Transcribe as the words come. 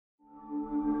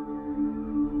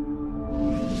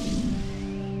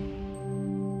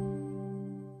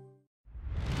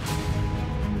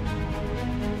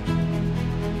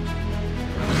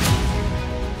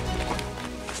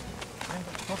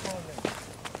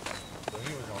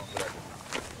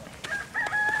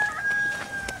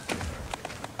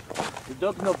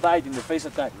dog not bite in the face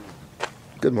attack.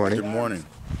 Good morning. Good morning.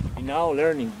 And now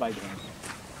learning biting.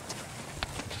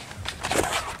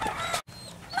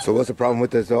 So what's the problem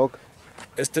with this dog?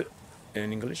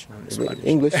 In English? No, in Spanish.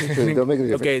 English, don't make a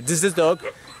difference. Okay, this is dog.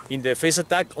 In the face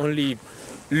attack, only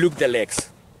look the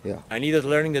legs. Yeah. I needed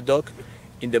learning the dog.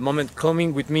 In the moment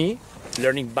coming with me,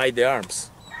 learning bite the arms.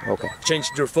 Okay. Change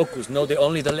your focus. No,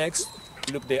 only the legs.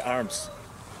 Look the arms.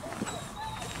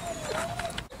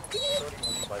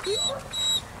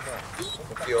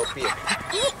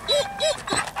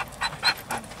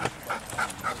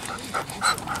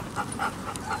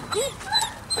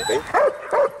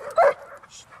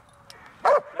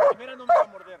 La primera no me va a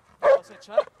morder. Lo vas a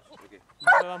echar y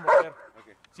no me va a morder.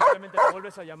 Simplemente lo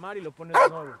vuelves a llamar y lo pones de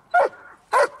nuevo.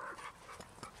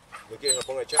 ¿No quieres que lo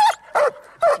ponga a echar?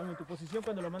 En tu posición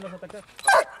cuando lo mandas a atacar.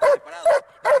 Separado.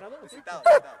 ¿Separado? Sí. Sentado.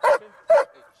 Okay.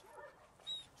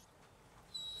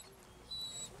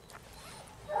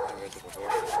 Por favor.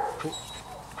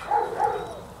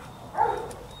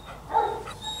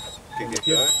 ¿Qué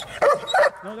quieres?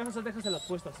 No, déjaselas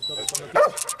puestas y todo. Cuando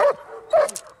quieras.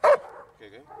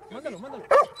 ¿Qué? Mándalo.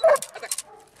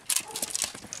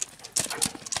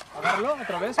 Agárralo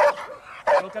otra vez.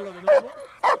 Colócalo de nuevo.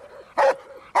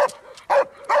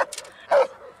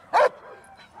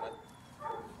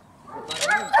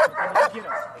 Como tú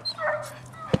quieras.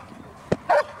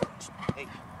 Hey,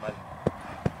 vale.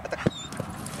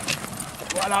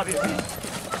 Voilà, bien.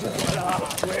 Voilà,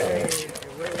 ouais.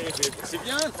 C'est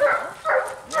bien.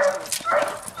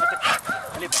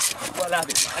 Allez, voilà,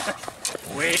 bien.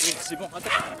 Ouais, c'est bon,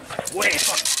 attaque. Ouais,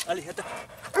 allez, attaque.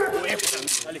 Ouais,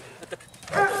 allez, attaque.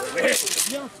 Ouais, c'est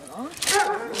bien, ça, hein.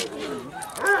 C'est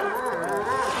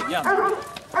bien.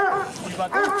 Tu vas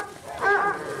bien.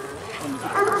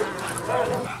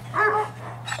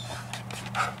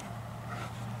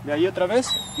 De ahí otra vez,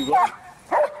 igual.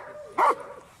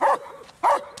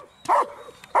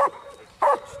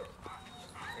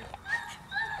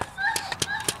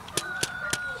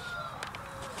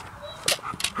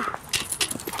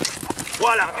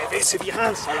 Voilà, bébé, c'est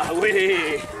bien ça là,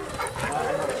 oui.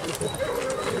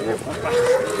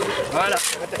 Voilà.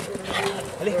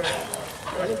 Allez.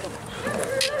 Allez.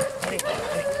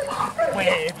 Oui,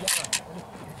 bien.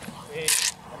 Oui.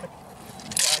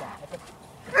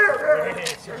 Voilà. Oui,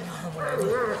 c'est bien, mon ami.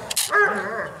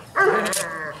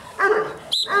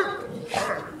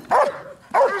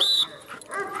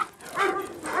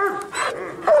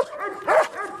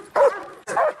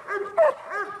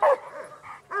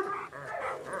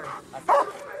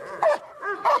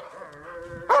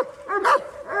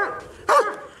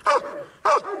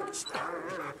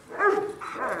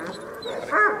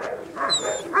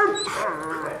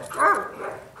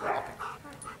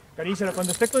 Carísela,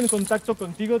 cuando esté en contacto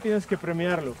contigo tienes que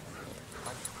premiarlo.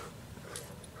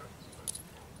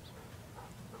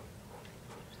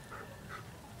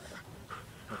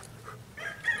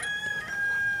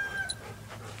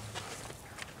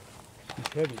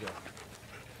 It's heavy though.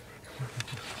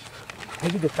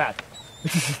 Maybe the fat.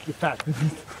 The fat.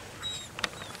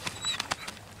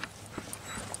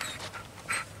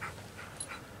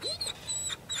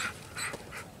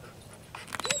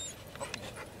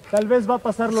 Tal vez va a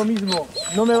pasar lo mismo,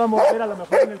 no me va a morder a lo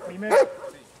mejor en el primero.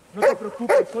 No te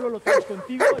preocupes, solo lo traes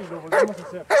contigo y lo volvemos a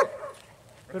hacer.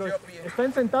 Pero, ¿está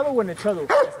en sentado o en echado?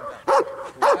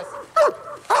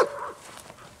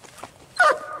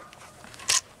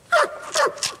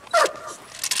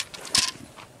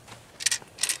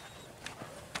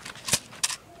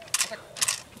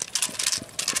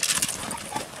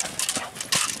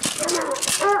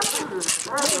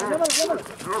 Llévalo.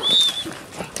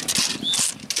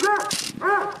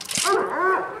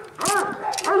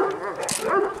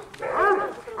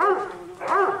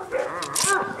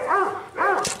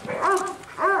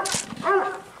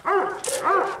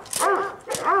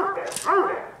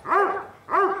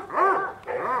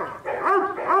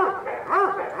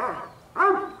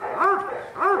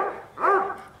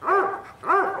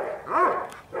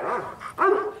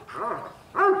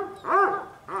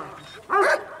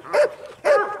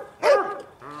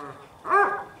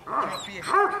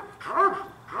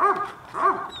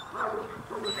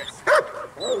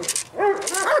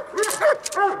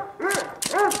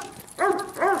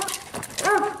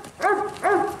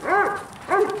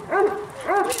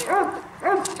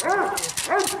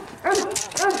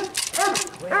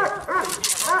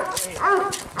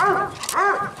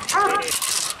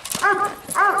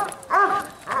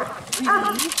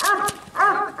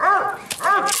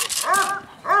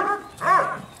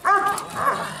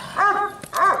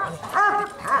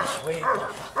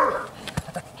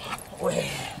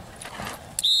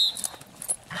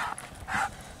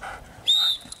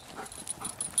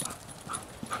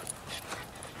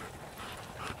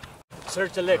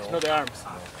 Search the legs, not the arms.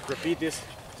 Repeat this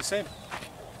the same.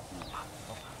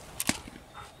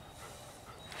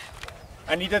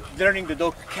 I needed learning the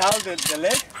dog cow the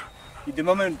leg. At the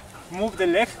moment move the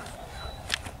leg,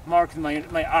 mark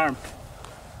my arm.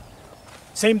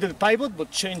 Same the pivot, but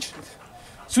change.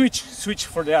 Switch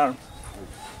for the arm.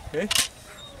 Okay?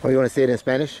 Oh, you want to say it in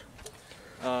Spanish?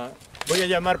 Voy a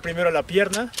llamar primero a la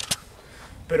pierna,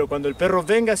 pero cuando el perro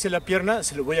venga hacia la pierna,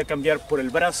 se lo voy a cambiar por el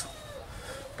brazo,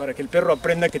 para que el perro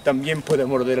aprenda que también puede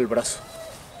morder el brazo.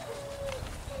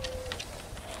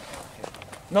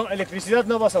 No, electricidad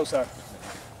no vas a usar.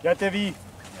 Ya te vi.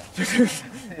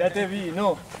 Ya te vi,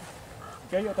 no. Ok,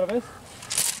 otra vez.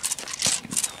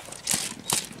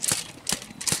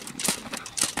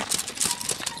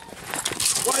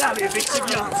 Voilà, bébé, c'est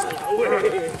bien.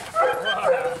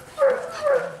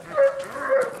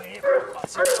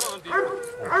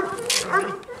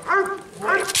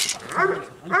 Ouais.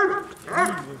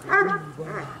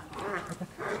 Voilà.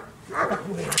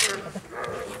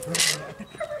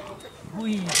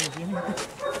 Oui,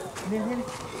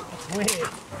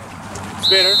 it's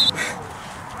better.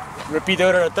 Repeat the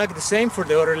other attack, the same for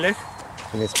the other leg.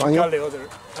 En español.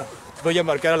 Voy a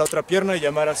marcar a la otra pierna y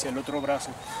llamar hacia el otro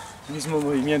brazo. El mismo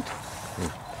movimiento.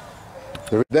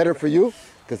 Better for you,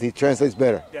 because he translates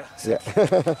better. Yeah. Yeah.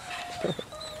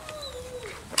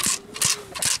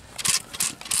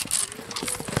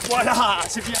 Voilà,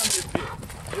 c'est bien, bébé.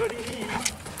 Joli,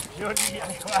 joli,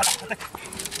 allez, voilà, attaque.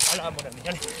 Voilà, mon ami,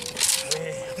 allez. Oui,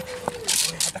 attaque.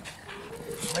 Oui, attaque.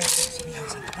 Oui, c'est bien,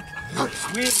 ça, attaque.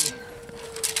 Oui.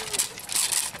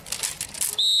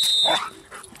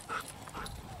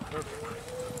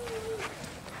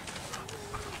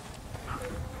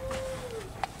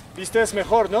 Viste, es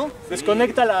mejor, ¿no? Sí.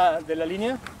 Desconecta de la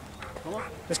línea. ¿Cómo?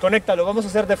 Desconéctalo, vamos a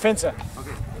hacer defensa.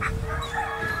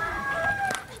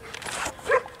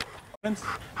 Okay.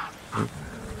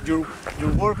 Your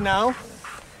work now,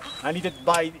 I need it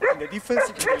by the defense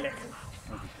in the leg.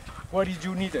 What is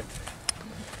you needed?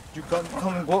 You come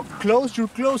and go close, you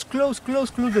close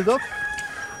the dog.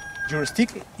 Your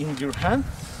stick in your hand.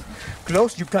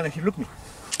 Close, you can look me.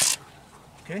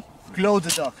 Okay? Close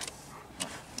the dog.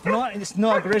 No, it's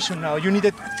no aggression now. You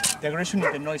needed the aggression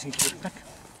in the noise in here.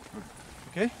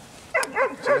 Okay?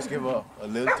 So let's give a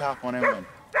little tap on him and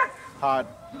a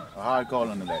hard call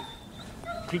on the leg.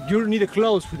 You need to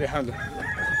close with the handle.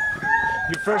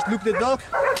 You first look the dog,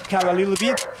 cut a little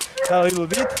bit,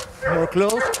 more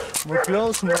close.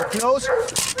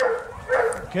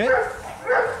 Okay?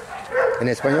 En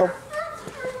español.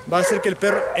 Va a hacer que el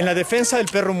perro, en la defensa el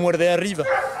perro muerde arriba,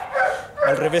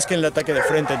 al revés que en el ataque de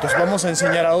frente. Entonces vamos a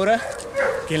enseñar ahora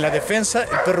que en la defensa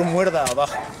el perro muerda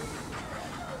abajo.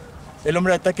 El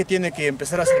hombre de ataque tiene que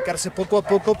empezar a acercarse poco a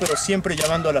poco, pero siempre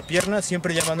llamando a la pierna,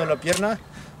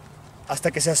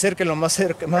 hasta que se acerque lo más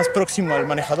próximo al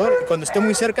manejador. Y cuando esté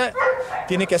muy cerca,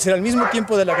 tiene que hacer al mismo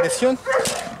tiempo de la agresión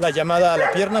la llamada a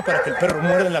la pierna para que el perro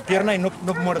muerda en la pierna y no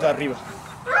muerda arriba.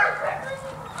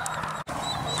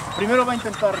 Primero va a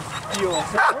intentar, tío,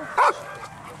 hacerlo.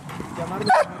 Llamarlo.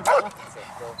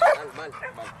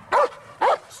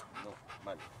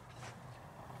 Mal.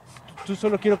 Tú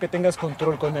solo quiero que tengas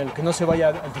control con él, que no se vaya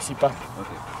a anticipar.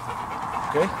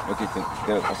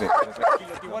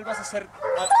 Igual vas a hacer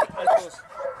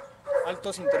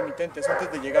altos intermitentes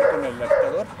antes de llegar con el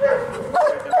agitador.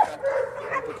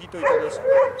 Un poquito y todo eso.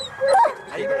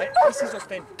 Ahí sí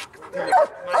sostén. Dile,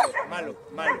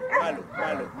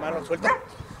 malo, suelta.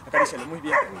 Acarícialo, muy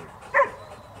bien.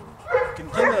 Que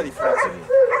entienda la diferencia.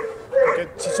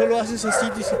 Porque si solo haces así,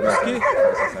 dices, pues, ¿qué?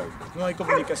 No hay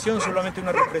comunicación, solamente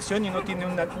una represión y no tiene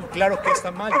un claro qué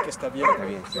está mal y qué está bien.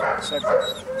 Exacto.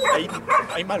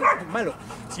 Ahí malo.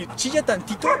 Si chilla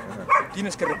tantito,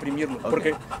 tienes que reprimirlo,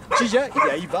 porque chilla y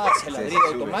de ahí va hacia el ladrido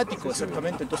automático,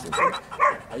 exactamente. Entonces,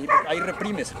 ahí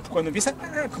reprimes. Cuando empieza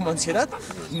como ansiedad,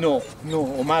 no,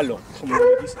 o malo, como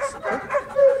le dices.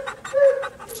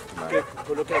 ¿Qué?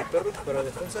 Coloca el perro para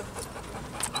defensa.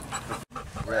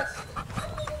 Rest.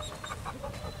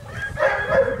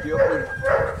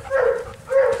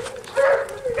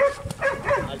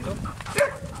 Alto.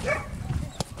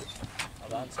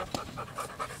 Avanza.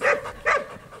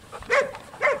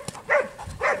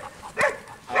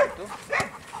 Alto.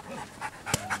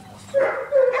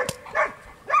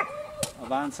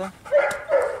 Avanza.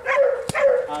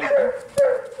 Alto.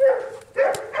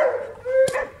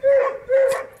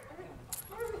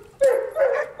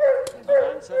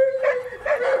 Avanza.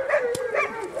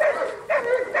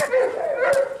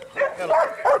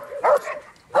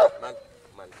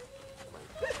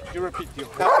 You repeat, you.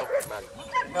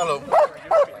 Hello.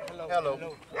 Hello.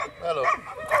 Hello.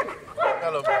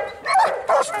 Hello.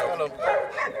 Hello.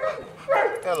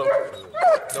 Hello.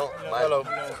 No, mal. Hello.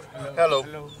 Hello.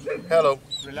 Hello.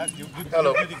 Relax.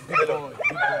 Hello. Good boy.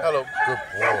 Hello. Good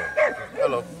boy.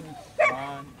 Hello.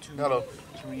 1, 2, Hello.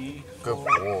 3, Good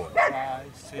 4, boy. 5,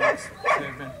 6,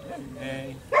 7,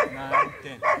 8, 9,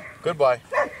 10. Goodbye.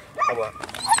 How about?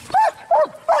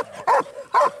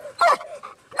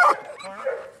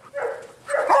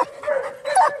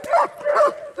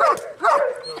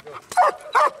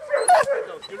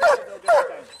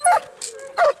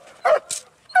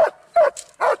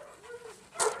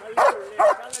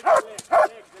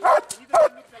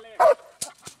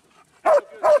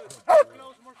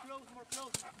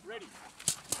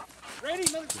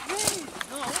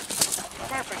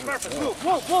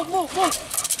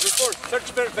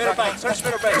 Search better bite. Search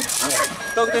better bite.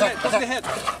 Tuck the head.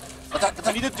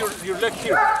 I needed your leg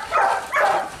here.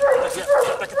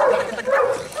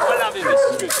 Voilà, babies.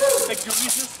 Good. Take your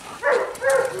pieces.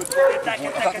 Good. Attack.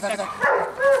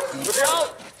 Look out.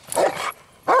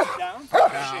 Down.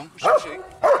 Shake.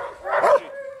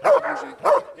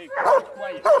 Hey,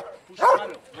 quiet. Push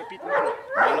malo. Repeat malo.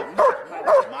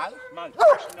 Mal? Mal.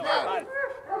 Push no. Mal.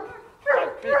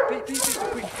 Pay, quick.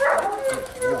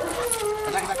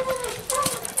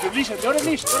 Your leash. The other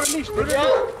leash. Push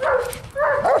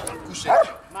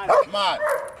Mal. Mal.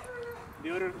 The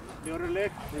other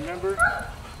leg, remember?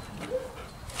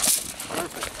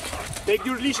 Perfect. Take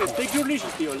your leashes, Theo.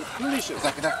 2 leashes.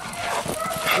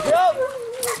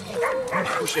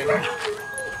 Push it.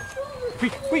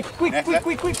 Quick.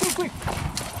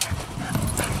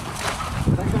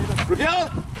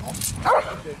 Rudyard!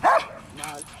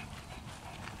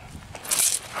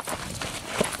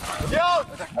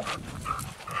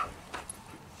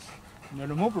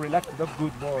 No, move, relax. That's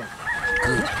good boy.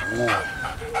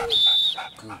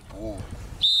 Good boy.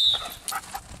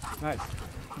 Nice.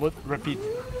 But repeat.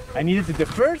 I needed the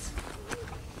first.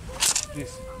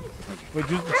 This. But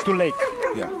it's too late.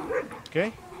 Yeah.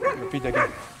 Okay? Repeat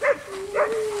again.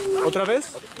 ¿Otra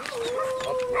vez?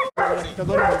 Te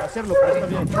duele hacerlo, pero está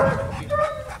bien.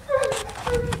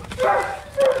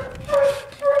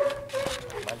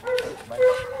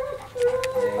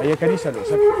 Ahí acarícialo,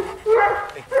 exacto.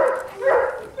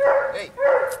 Hey.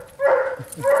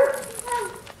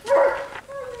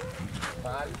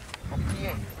 Mal.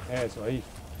 Eso, ahí.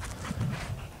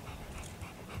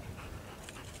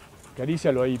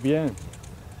 Acarícialo ahí, bien.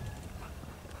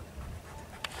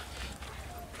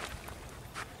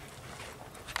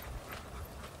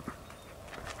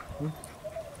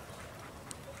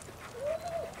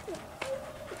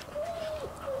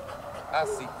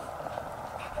 Así.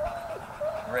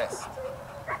 Rest.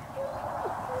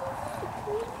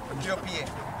 Yo pie.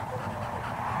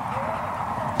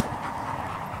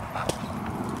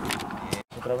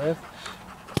 Otra vez.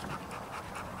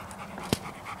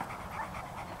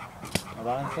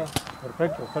 Avanza.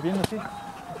 Perfecto, está bien así.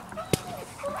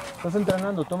 Estás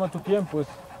entrenando, toma tu tiempo.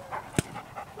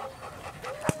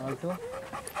 Alto.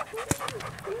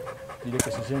 Dile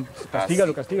que se siente.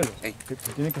 Castígalo. Ey. Que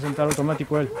se tiene que sentar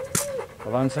automático él.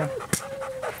 Avanza.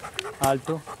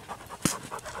 Alto.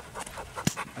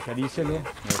 Acarícialo.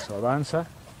 Eso, avanza.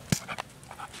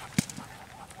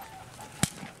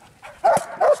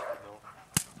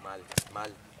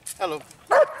 Mal. Hello.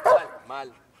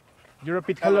 Mal. You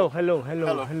repeat hello. Hello.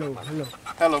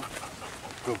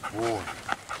 Good boy.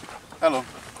 Hello.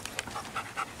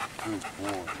 Good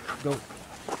boy. Go.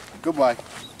 Goodbye.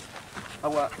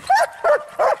 How about?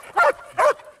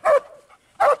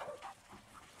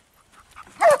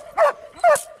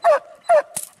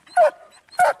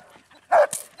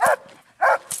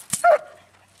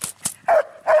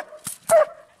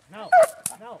 Now.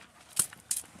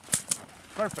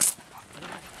 Perfect.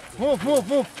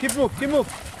 Move. Keep move.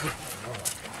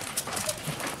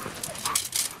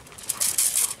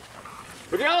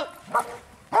 Rudyard!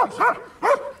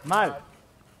 Mal.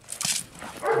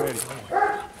 Ready.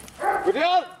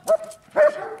 Rudyard!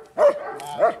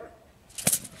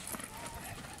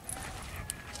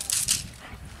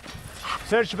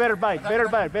 Search better bite.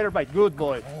 Good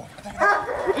boy.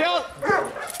 Rudyard!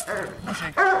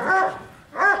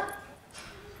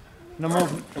 No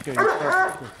move. Okay.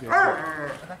 Perfect. Good.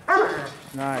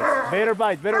 Nice. Better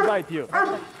bite you.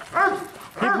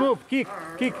 Keep move. Kick.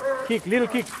 Little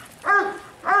kick.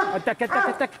 Attack.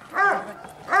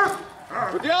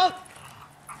 Rudyard!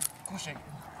 Kushing.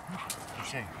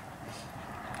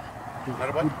 Good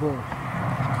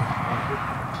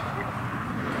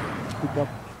boy.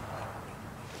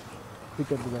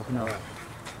 Pick up the dog now.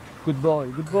 Good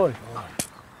boy.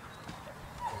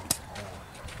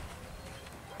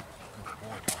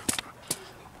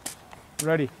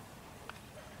 Ready.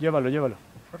 Llévalo, llévalo.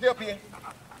 Rodeo pie.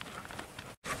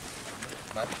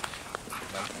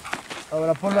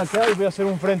 Ahora ponlo acá y voy a hacer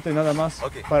un frente nada más.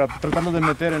 Ok. Para tratarlo de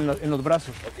meter en los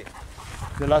brazos. Okay.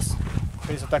 The last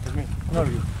face attack is me. Not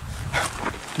you.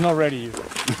 Not ready you.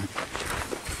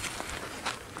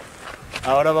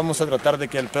 Ahora vamos a tratar de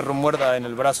que el perro muerda en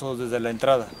el brazo desde la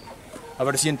entrada. A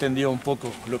ver si entendió un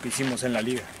poco lo que hicimos en la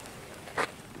liga.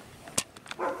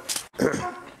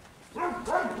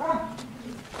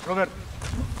 Robert,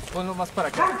 ponlo más para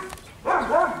acá.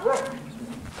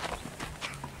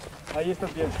 Ahí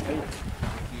estás bien, ahí.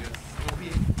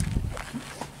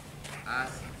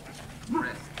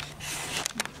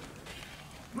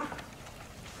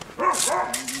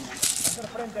 Hacer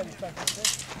frente a distancia,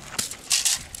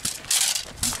 ¿ok?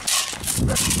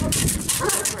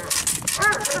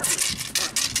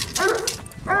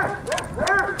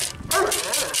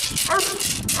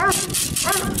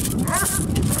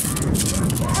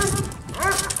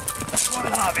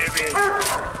 Hola, bebé.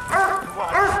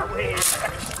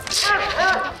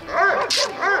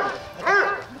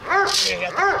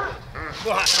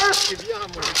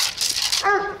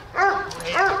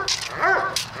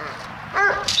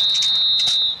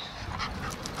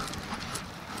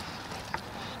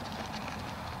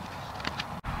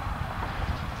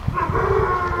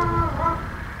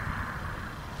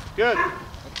 Good.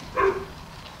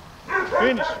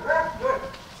 Finish.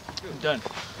 Done.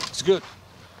 It's good.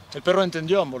 El perro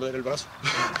entendió a morder el brazo.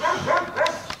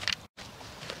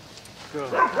 Good.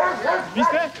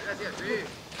 ¿Viste?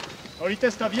 Ahorita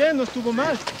está bien, no estuvo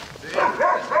mal.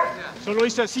 Solo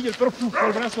hice así y el perro fue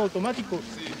el brazo automático.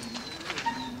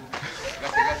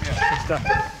 Ahí está.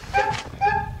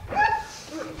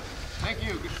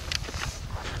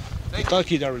 Thank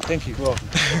you, Daryl. Thank you. Well,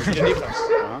 the difference.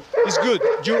 It's good.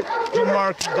 You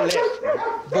mark the leg,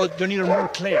 but you need more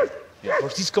clear. Or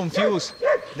he's confused.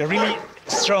 The really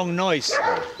strong noise.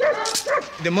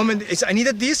 The moment I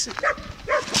needed this.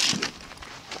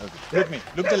 Look me.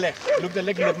 Look the leg. Look the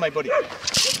leg. Look my body.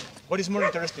 What is more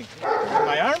interesting?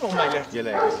 My arm or my leg? Your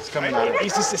leg. It's coming out.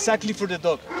 This is exactly for the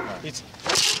dog. It's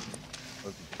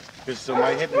So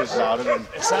my hip was louder than.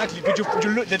 exactly. But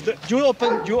you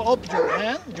open your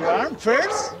hand, your arm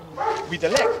first with the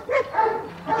leg.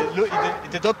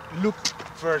 The dog look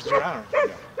first your arm.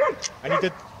 I need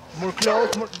it more close.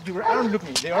 Your arm look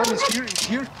me. The arm is here. It's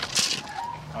here.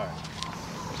 All right.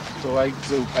 So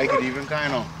I could even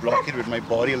kind of block it with my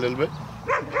body a little bit.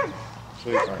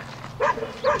 So it's all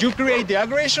right. You create the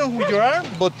aggression with your arm,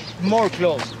 but more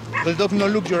close. The dog no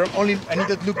look your arm. Only I need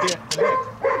to look the leg.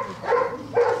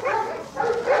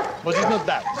 But it's not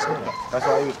that. It's not that. That's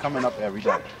why he was coming up every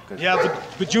time. Yeah,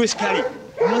 but you scary.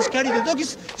 You're not scary. The dog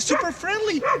is super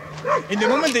friendly. In the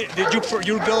moment that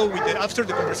you go with after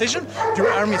the conversation, your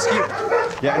arm is here.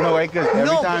 Yeah, no way, because every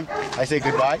No, time I say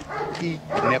goodbye, he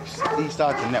nips. He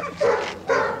starts to nip.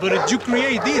 But if you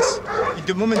create this, in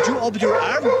the moment you open your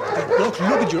arm, the dog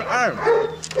look at your arm.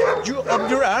 You open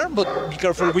your arm, but be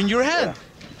careful with your hand.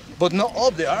 But not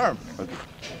up the arm. Okay.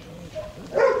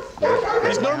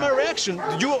 It's normal reaction.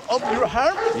 You open your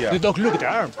arm, Yeah. the dog look at the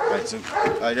arm. Right, so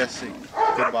I just say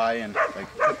goodbye and like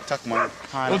tuck my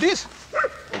hand. Oh, this?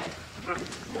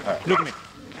 Alright. Look at me.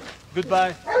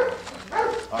 Goodbye.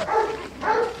 Alright.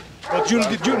 But you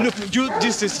look,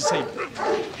 this is the same.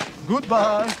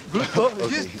 Goodbye. Goodbye. Okay.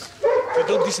 This. The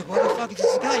dog dice, what the fuck is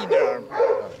this guy in their arm?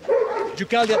 You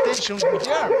call the attention with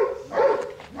the arm.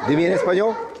 Dime en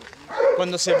español.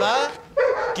 Cuando se va,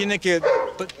 tiene que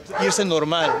irse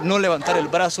normal, no levantar el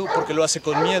brazo porque lo hace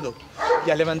con miedo.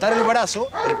 Y al levantar el brazo,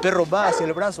 el perro va hacia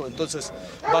el brazo, entonces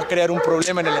va a crear un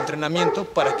problema en el entrenamiento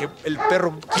para que el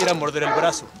perro quiera morder el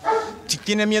brazo. Si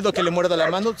tiene miedo que le muerda la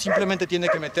mano, simplemente tiene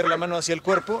que meter la mano hacia el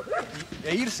cuerpo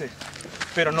e irse.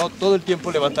 Pero no todo el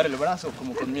tiempo levantar el brazo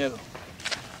como con miedo.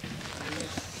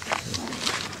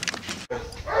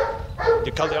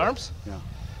 You call the arms? Yeah.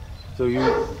 So you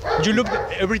You look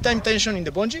every time tension in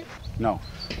the bungee? no.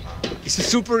 It's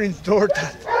super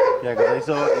important. Yeah, because I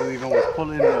saw you even was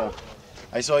pulling the.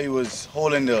 I saw you was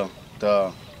holding the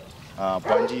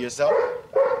bungee yourself.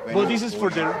 when Well, you this was is for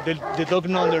holding the dog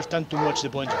not understand too much the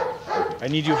bungee. I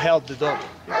need you help the dog.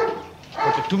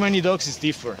 But too many dogs is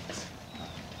different.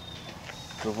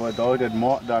 So for a dog that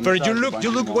more than. But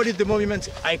you look what is the movement.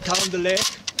 I count the leg.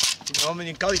 The moment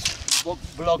you count it,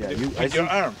 block Yeah, with your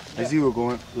arm. I see you were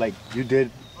going like you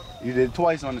did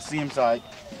twice on the same side,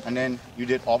 and then you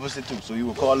did opposite too. So you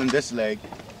were calling this leg,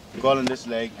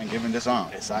 and giving this arm.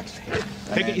 Exactly.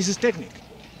 then- It's a technique.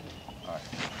 Alright.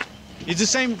 It's the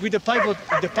same with the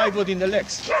pivot in the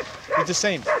legs. It's the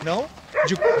same, no?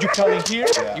 You calling here,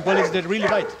 Yeah. igual is the really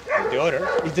right. The other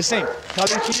is the same.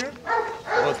 Calling here,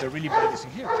 but but the really bite is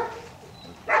in here.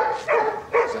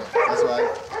 So that's why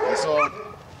I saw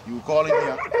you were calling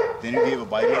here, then you gave a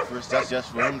bite here first. That's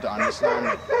just for him to understand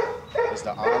that it's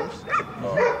the arms.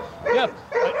 Yeah,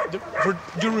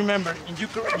 you remember,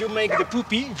 you make the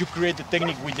poopy, you create the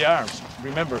technique with the arms.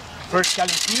 Remember, first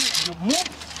calling here, you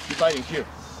move, you biting here.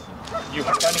 You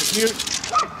calling here,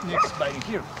 next biting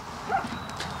here.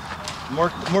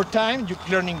 More time, you're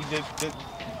learning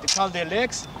the call the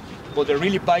legs, but the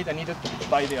really bite, I needed to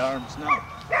bite the arms now.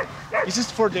 This is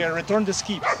for the return the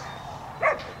skips.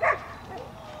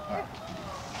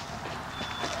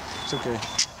 It's okay.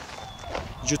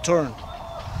 You turn.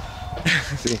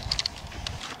 Sí.